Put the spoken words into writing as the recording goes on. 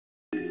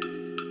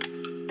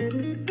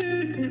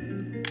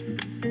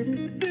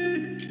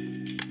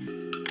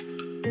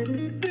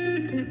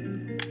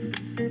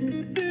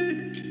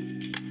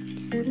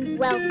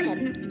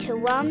Welcome to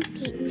One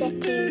Pizza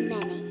Too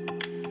Many.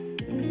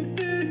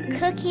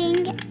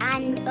 Cooking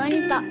and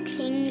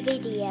unboxing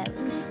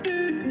videos.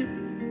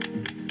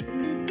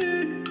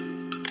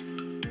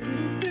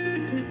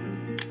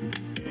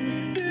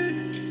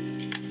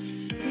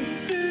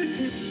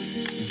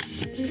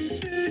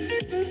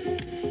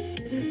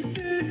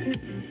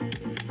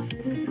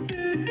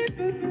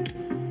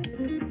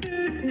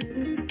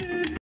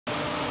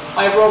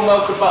 Hi everyone,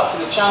 welcome back to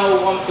the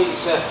channel, One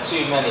Pizza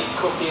Too Many,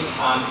 cooking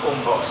and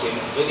unboxing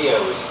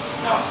videos.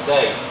 Now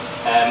today,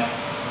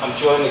 I'm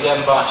joined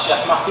again by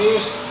Chef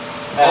Matthews,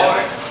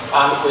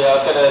 and we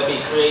are going to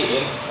be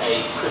creating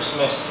a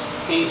Christmas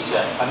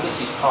pizza, and this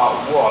is part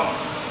one,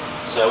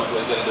 so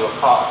we're going to do a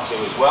part two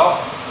as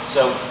well.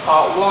 So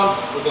part one,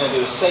 we're going to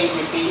do a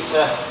savoury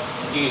pizza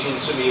using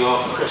some of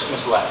your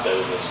Christmas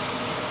leftovers.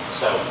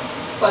 So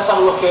let's have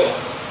a look at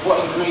what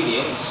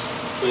ingredients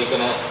we're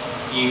going to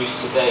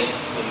use today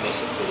in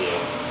this video.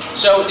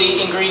 So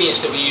the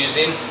ingredients that we're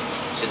using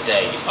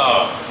today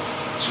are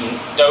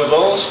some dough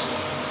balls.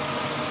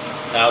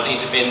 Now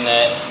these have been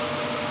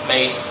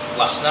made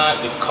last night.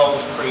 We've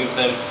cold proofed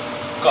them,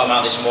 got them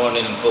out this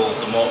morning and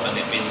balled them up, and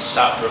they've been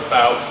sat for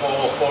about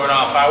 4.5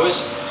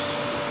 hours.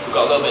 We've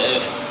got a little bit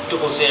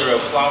of 00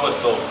 flour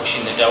for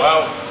pushing the dough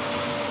out.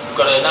 We've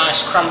got a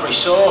nice cranberry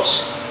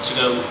sauce to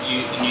go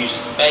and use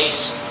as the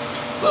base,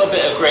 a little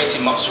bit of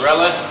grated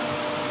mozzarella,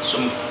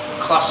 some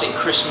classic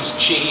Christmas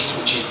cheese,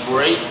 which is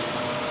Brie,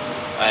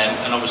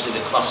 and obviously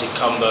the classic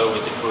combo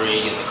with the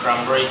Brie and the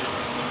cranberry,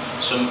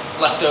 some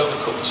leftover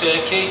cooked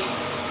turkey,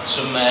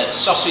 some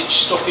sausage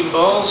stuffing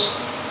balls,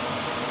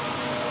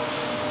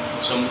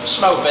 some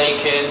smoked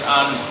bacon,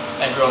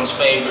 and everyone's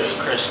favourite at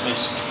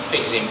Christmas,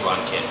 pigs in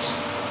blankets.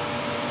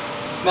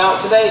 Now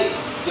today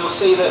you'll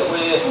see that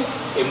we're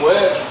in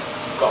work,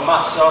 got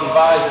masks on,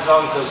 visors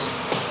on, because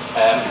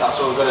that's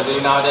what we're going to do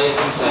nowadays,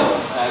 isn't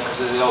it,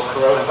 because of the old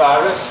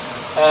coronavirus.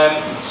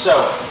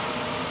 So,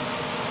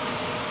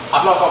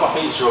 I've not got my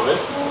pizza oven,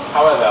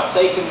 however I've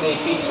taken the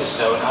pizza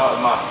stone out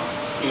of my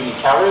Uuni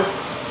Karu.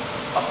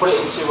 I've put it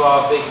into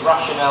our big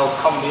Rationale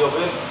combi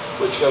oven,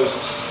 which goes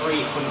up to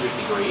 300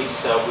 degrees,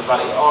 so we've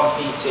had it on,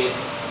 heated,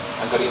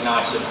 and got it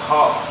nice and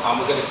hot, and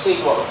we're going to see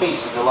what the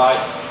pizzas are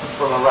like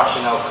from a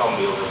Rationale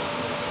combi oven.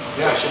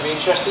 Yeah. So it should be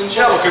interesting.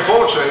 Yeah, looking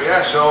forward to it,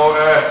 yeah. So,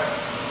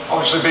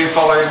 obviously been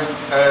following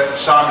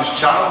Simon's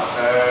channel,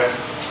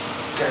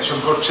 getting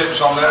some good tips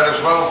on there as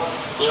well.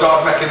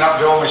 Started making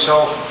that dough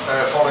myself,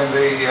 following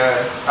the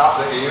app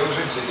that you're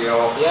using.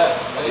 Yeah,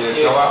 and if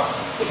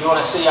you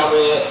want to see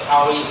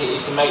how easy it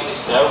is to make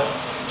this dough,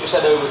 just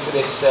head over to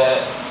this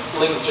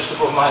link just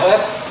above my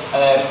head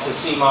to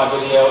see my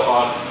video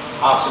on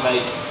how to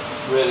make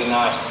really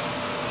nice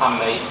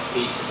handmade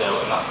pizza dough,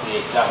 and that's the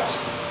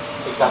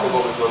exactly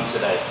what we've done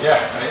today.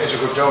 Yeah, and it is a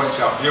good dough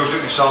itself. I've used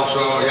it myself,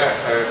 so yeah,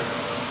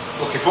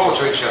 looking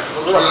forward to it, Chef. It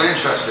looks really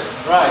interesting.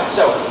 Right,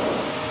 so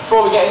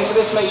before we get into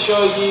this, make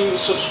sure you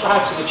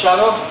subscribe to the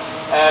channel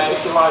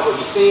if you like what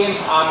you're seeing,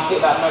 and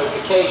hit that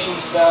notifications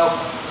bell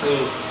to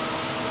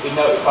be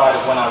notified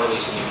of when I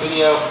release a new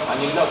video. And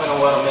you're not going to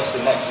want to miss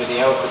the next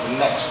video, because the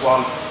next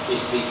one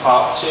is the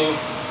part two,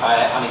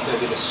 and it's going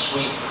to be the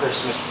sweet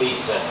Christmas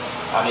pizza,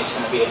 and it's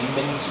going to be a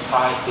mince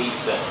pie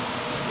pizza.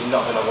 You're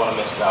not going to want to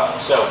miss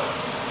that. So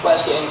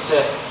let's get into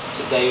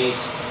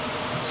today's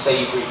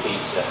savoury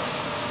pizza.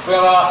 We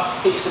have our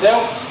pizza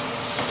dough.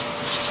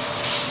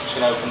 Just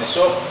going to open this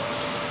up.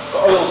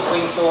 Got oiled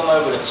cling film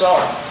over the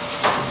top.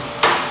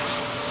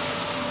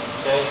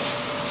 Okay.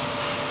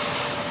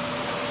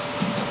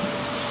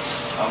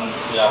 And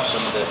we have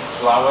some of the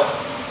flour.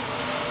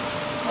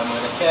 And we're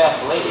going to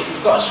carefully, if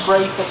you've got a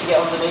scraper to get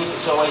underneath,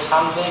 it's always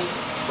handy.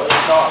 But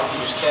if not, if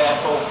you're just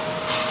careful,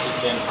 you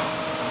can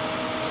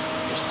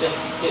just dip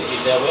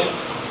your dough in.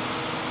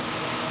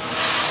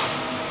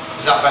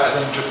 Is that better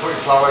than just putting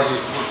flour? You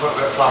put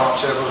a bit of flour on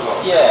the table as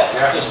well? Yeah,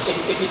 yeah. Just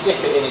if you dip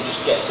it in, it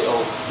just gets it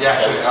all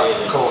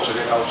coated,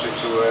 it helps it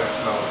to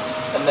no.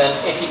 And then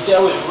if your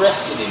dough is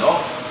rested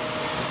enough,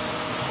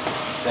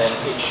 then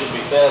it should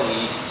be fairly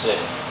easy to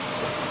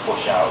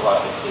push out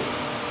like this is.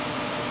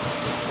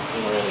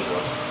 Looking really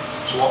good.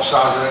 So what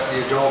size are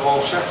your dough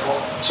balls, Chef?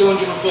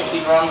 250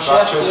 grams,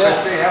 Chef. 250,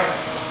 yeah.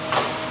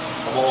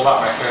 And what will that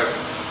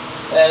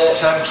make?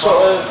 10, 12?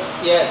 Sort of,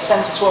 yeah,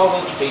 10 to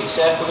 12 inch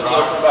pizza. We're going to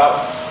go for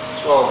about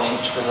 12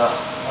 inch, because I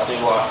do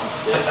like them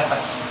to do.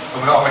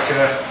 And we are making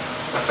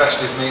a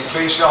festive meat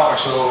feast,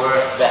 aren't we? So,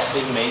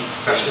 festive meat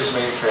feast.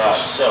 Right,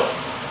 so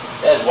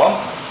there's one.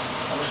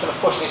 I'm just going to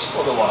push this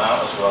other one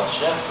out as well,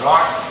 Chef.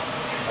 Right.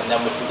 And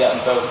then we can get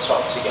them both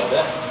topped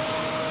together.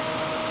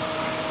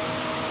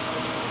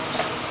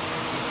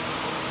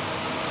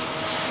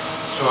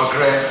 So a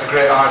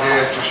great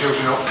idea, just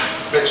using up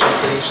bits and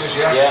pieces,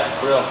 yeah? Yeah,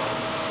 brilliant.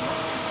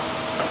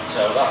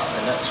 So that's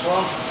the next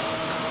one.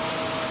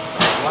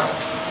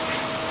 Right.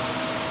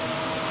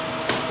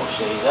 Push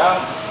these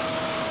out.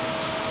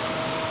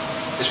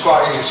 It's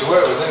quite easy to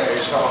work with, isn't it?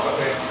 It's not like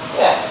me.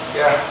 Yeah.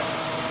 Yeah.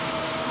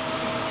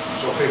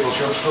 So people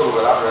shouldn't struggle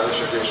with that really,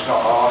 should they? It's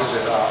not hard, is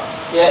it, that?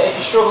 Yeah, if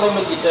you're struggling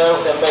with your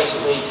dough, then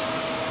basically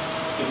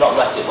you've not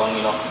left it long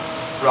enough.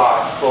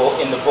 Right.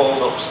 But in the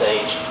boiled up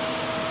stage.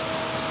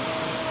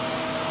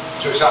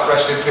 So it's that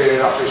resting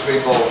period after it's been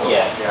boiled up?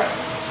 Yeah.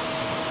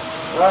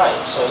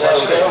 Right, so there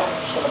we go.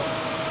 Just going to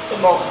bit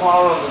more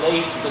flour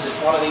underneath because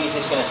one of these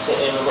is going to sit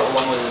here a little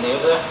longer than the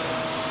other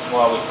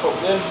while we cook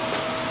them.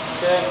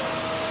 Okay.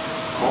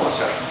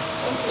 Quality.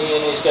 And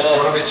Ian is going to...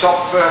 Want to be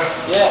top?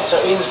 Yeah, so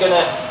Ian's going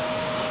to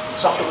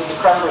top it with the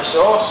cranberry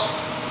sauce.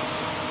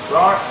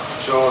 Right,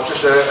 so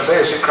just a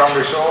basic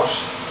cranberry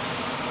sauce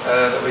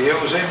that we're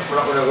using. We're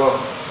not going to go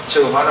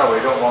too mad, are we?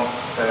 We don't want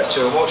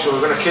too much, so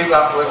we're going to keep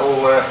that little,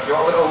 you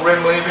want a little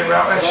rim leaving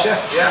right there, Chef?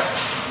 Yeah.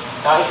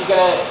 Now if you're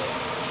going to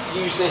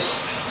use this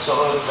sort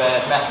of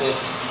method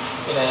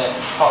in a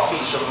hot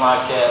pizza oven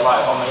like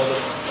on my other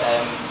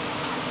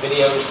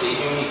videos, the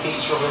Uuni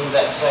pizza ovens,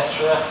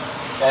 etc.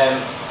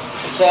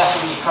 Be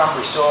careful with your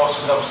cranberry sauce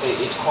because obviously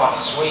it's quite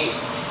sweet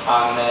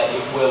and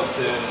it will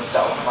burn and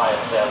set on fire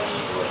fairly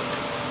easily.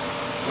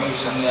 We're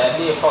using the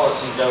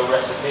Neapolitan dough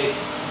recipe.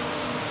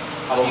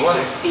 I'm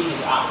using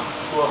peas app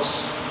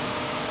plus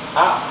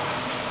app.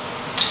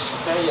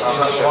 Okay,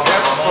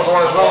 another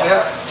one as well,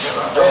 yeah.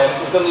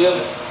 We've done the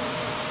other.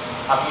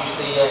 I've used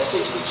the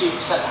 62%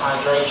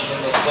 hydration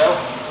in this dough,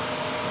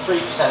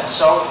 3%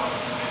 salt.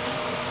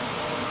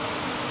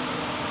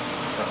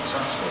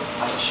 Fantastic.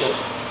 And it should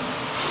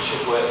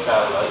work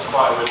fairly well. It's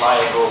quite a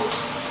reliable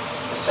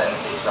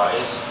percentage, that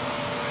is.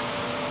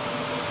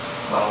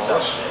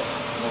 Fantastic.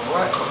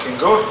 Lovely, cooking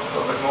good. A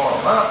little bit more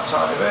on that,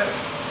 tiny bit.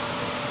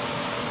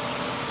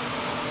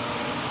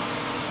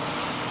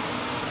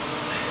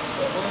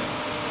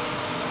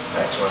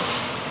 Excellent.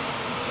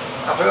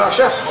 Happy with that,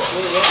 Chef?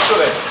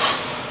 Good.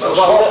 So we've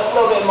got a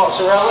little bit of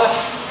mozzarella.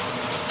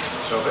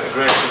 So a bit of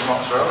grated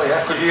mozzarella,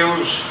 yeah. Could you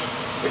use,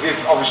 if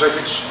it's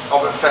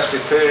of a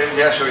festive period,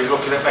 yeah, so you're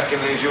looking at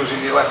making these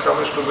using your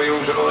leftovers, could we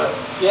use another,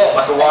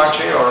 like a white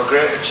cheese or a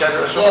grated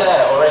cheddar or something?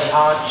 Yeah, or any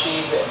hard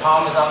cheese, a bit of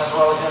parmesan as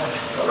well again.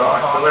 Right,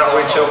 but we're not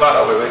going too mad,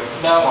 are we?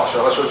 No.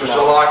 Mozzarella, so just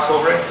a light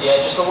covering? Yeah,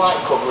 just a light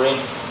covering,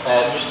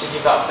 just to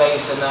give that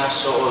base a nice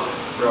sort of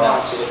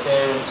melted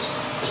appearance,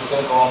 because we're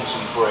going to go on with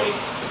some brie.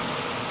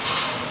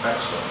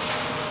 Excellent.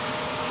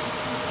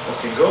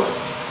 Looking good.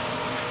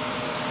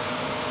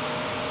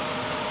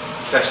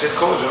 Festive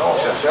colours and all,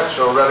 Chef, yeah?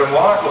 So red and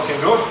white, looking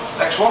good.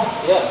 Next one?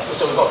 Yeah,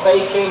 so we've got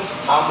bacon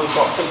and we've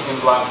got pigs in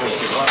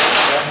blankets.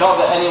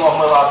 Not that anyone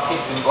will have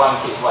pigs in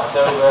blankets left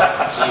over,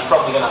 so you're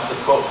probably going to have to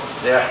cook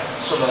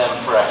some of them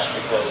fresh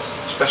because...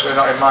 Especially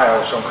not in my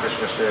house on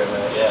Christmas Day,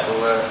 mate. Yeah.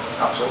 They'll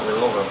absolutely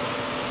love them.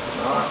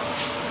 Right.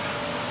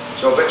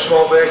 So a bit of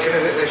smoked bacon,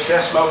 is it this,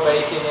 Chef? Smoked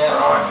bacon, yeah.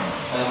 Right.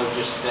 And then we've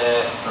just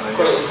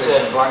put it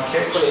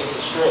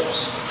into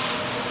strips.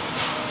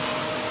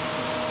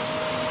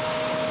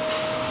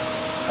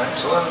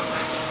 Excellent.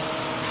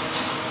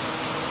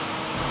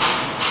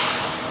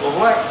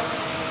 Lovely.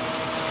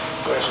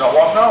 So it's not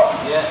one now?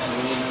 Yeah,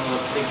 we need another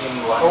pig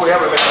in blanket. Oh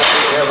yeah, we've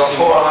got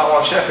 4 on that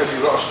one, Chef, if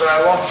you've got a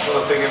spare one.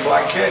 Another pig in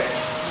blanket.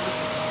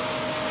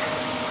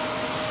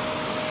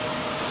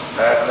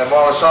 And then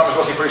while Simon's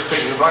looking for his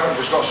pig in blanket,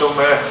 we've just got some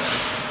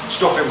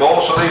stuffing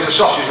balls. So these are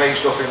sausage meat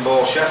stuffing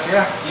balls, Chef,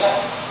 yeah?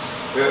 Yeah.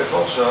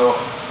 Beautiful, so...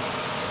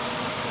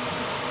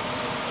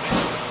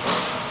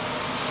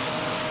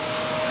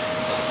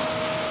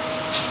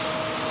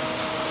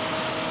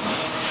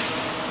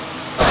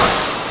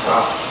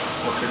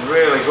 Looking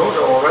really good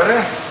already.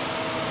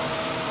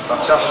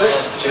 Fantastic.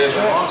 Cheers,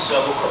 mate.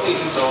 So we'll cut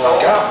these into a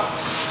gap.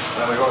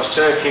 Then we've got this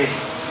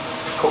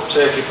cooked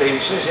turkey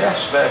pieces, yeah,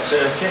 spare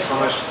turkey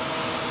from us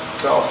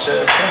carved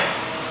turkey.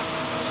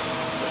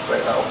 Just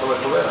break that up a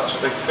little bit, that's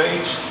a big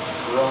piece.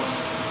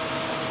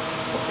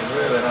 Looking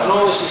really nice. And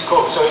all this is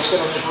cooked, so it's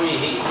going to just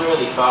reheat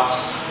really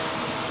fast.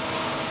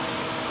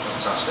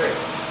 Fantastic.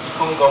 You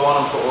couldn't go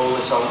on and put all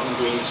this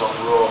ingredients on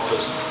raw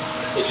because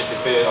it'd just be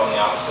burnt on the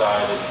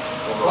outside and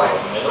right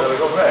in the middle. Really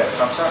good, mate.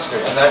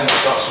 Fantastic. And then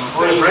we've got some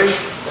brie.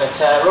 Going to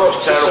tear up,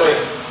 so it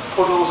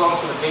puddles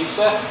onto the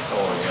pizza.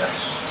 Oh yes,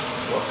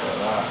 look at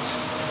that.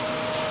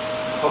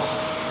 Oh.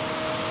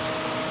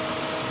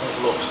 It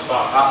looks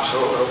bad.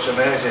 Absolutely, looks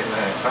amazing,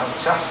 mate.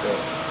 Fantastic.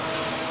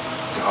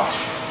 Gosh.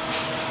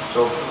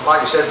 So,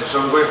 like you said, so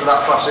we're going for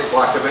that classic,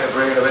 like a bit of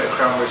brie and a bit of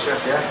cranberry,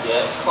 Chef, yeah?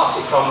 Yeah,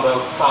 classic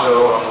combo.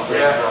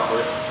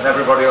 And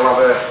everybody will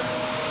have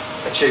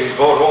a cheese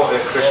board, won't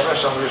they, at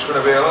Christmas? I'm just going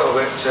to be a little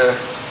bit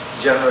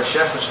generous,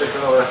 Chef, and stick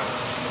another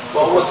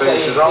couple of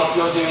pieces on. If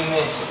you're doing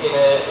this in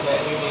a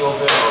Uuni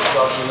oven or a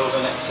Gosling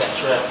oven,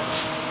 etc.,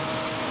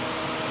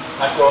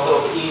 I'd go a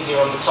little bit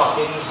easier on the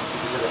toppings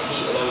because of the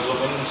heat of those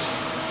ovens.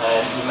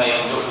 You may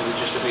end up with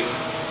just a big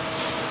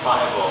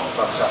fireball.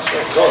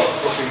 Fantastic. Okay,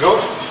 looking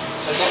good.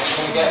 So next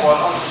we're going to get one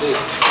onto the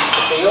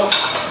pizza peel,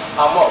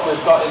 and what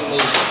we've got in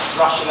the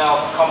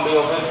rationale combi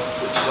oven,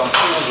 which is on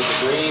 200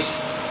 degrees,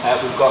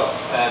 we've got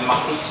my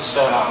pizza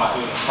stone out of my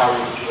Uuni Karu,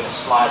 which we're going to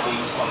slide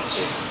these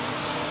onto.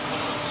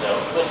 So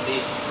lift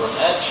the front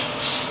edge,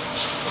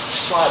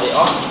 slide it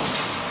on,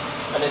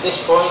 and at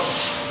this point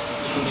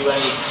you can do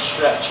any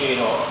stretching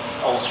or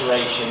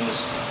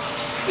alterations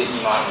that you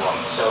might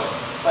want. So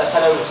let's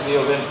head over to the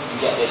oven and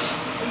get this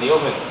in the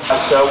oven.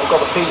 And so we've got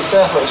the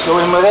pizza, let's go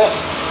in with it.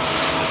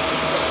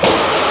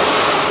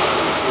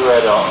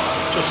 Red hot,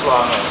 just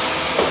like that.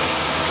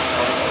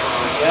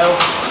 There we go.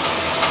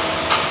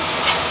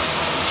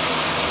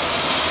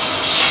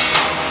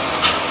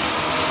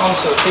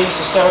 Onto the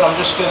pizza stone, I'm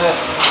just going to,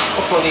 a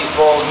couple of these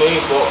balls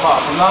move, but apart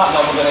from that,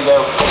 then we're going to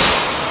go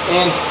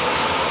in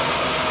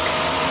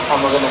and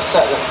we're going to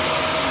set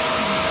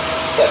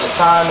the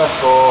timer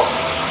for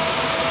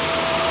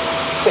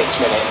 6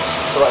 minutes.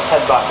 So let's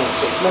head back in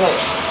 6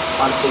 minutes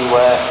and see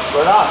where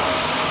we're at.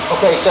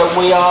 Okay, so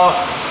we're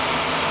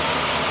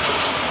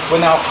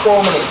now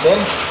 4 minutes in,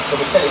 so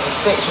we set it for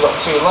 6, we've got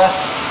 2 left,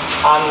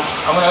 and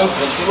I'm going to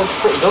open it because it looks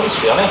pretty done, to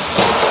be honest.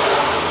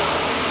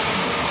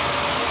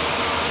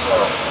 So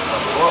let's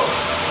have a look.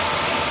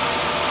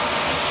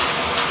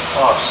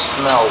 Oh, it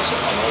smells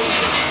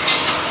amazing.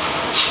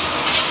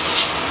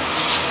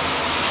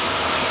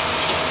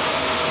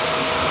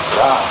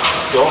 Look at that,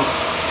 done.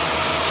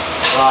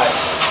 Right,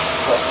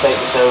 let's take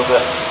this over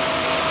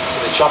to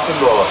the chopping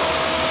board.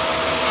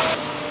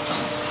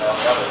 There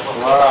we have it.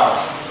 Wow.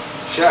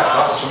 Chef,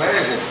 that's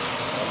amazing.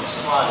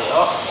 Slide it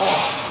up.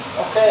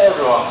 Oh. Okay,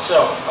 everyone.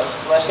 So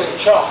let's get it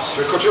chopped.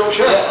 Should we cut it up,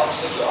 Chef? Yeah, I'll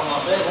stick it on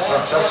that bit there.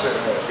 Fantastic,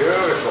 mate.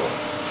 Beautiful.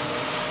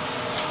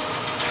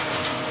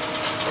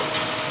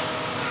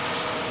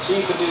 So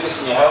you could do this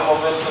in your home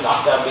oven. You don't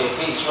have to have a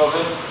pizza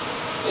oven.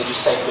 They just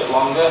take a bit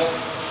longer.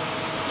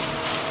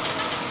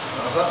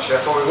 How's that,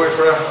 Chef? Are we wait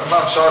for a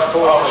man-sized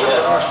portion?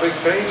 Yeah. A nice big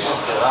piece.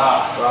 Look at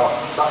that. Well,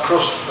 that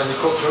crust when you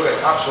cut through it,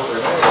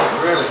 absolutely amazing.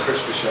 Really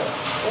crispy, Chef.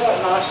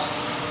 Yeah, nice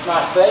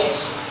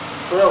base.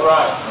 Real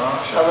right.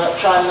 I'm going to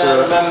try and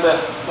remember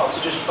not to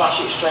just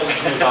bash it straight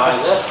into the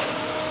visor.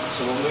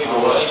 So we'll move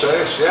away.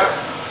 Taste, yeah.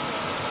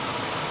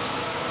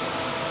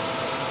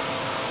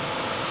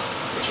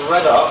 It's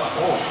red hot.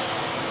 Oh.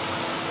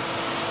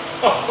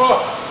 Oh, oh.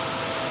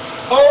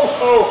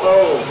 Oh,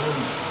 oh.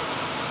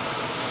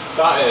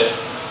 That is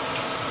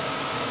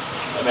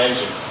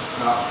amazing.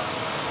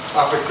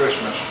 Happy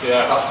Christmas.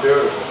 Yeah. That's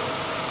beautiful.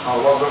 Oh,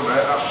 well done,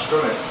 mate. That's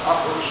stunning.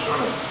 Absolutely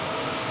stunning.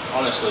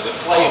 Honestly, the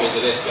flavours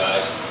of this,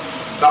 guys.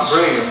 That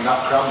brie and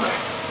that cranberry.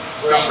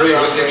 That brie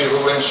with the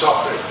rolling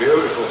soft, it's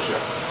beautiful,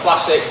 Chef.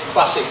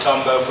 Classic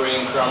combo, brie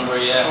and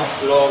cranberry, yeah.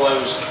 With all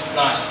those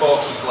nice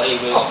porky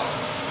flavours.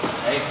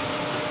 Hey,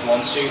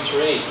 1, 2,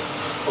 3.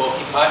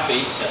 Porky pie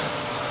pizza.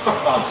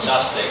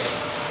 Fantastic.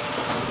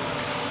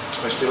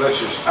 It's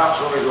delicious.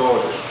 Absolutely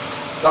gorgeous.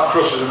 That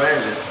crust is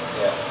amazing.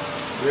 Yeah.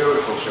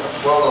 Beautiful, Chef.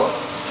 Well done.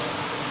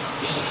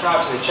 You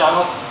subscribe to the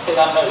channel, hit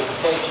that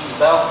notifications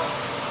bell,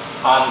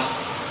 and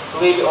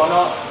believe it or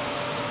not,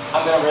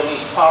 I'm going to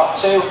release part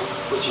 2,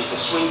 which is the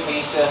sweet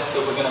pizza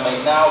that we're going to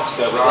make now to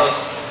go with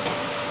this.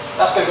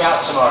 That's going to be out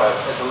tomorrow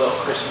as a little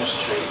Christmas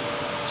treat.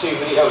 2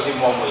 videos in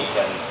 1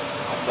 weekend.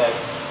 Okay,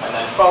 and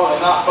then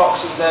following that,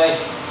 Boxing Day,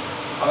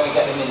 I'm going to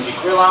get the Ninja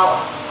Grill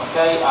out.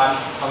 Okay, and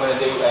I'm going to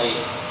do a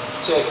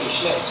turkey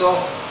schnitzel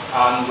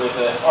and with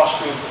an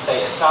Austrian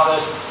potato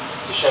salad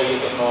to show you a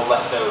bit more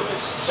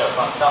leftovers. So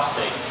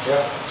fantastic.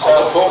 Yeah. So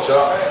I look forward to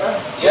that, mate,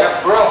 then. Yeah,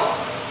 brilliant.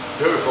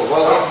 Beautiful.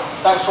 Well done.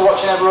 Thanks for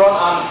watching, everyone,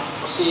 and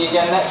we'll see you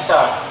again next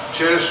time.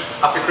 Cheers.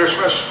 Happy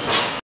Christmas.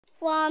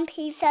 One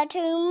pizza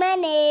too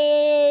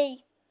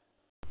many.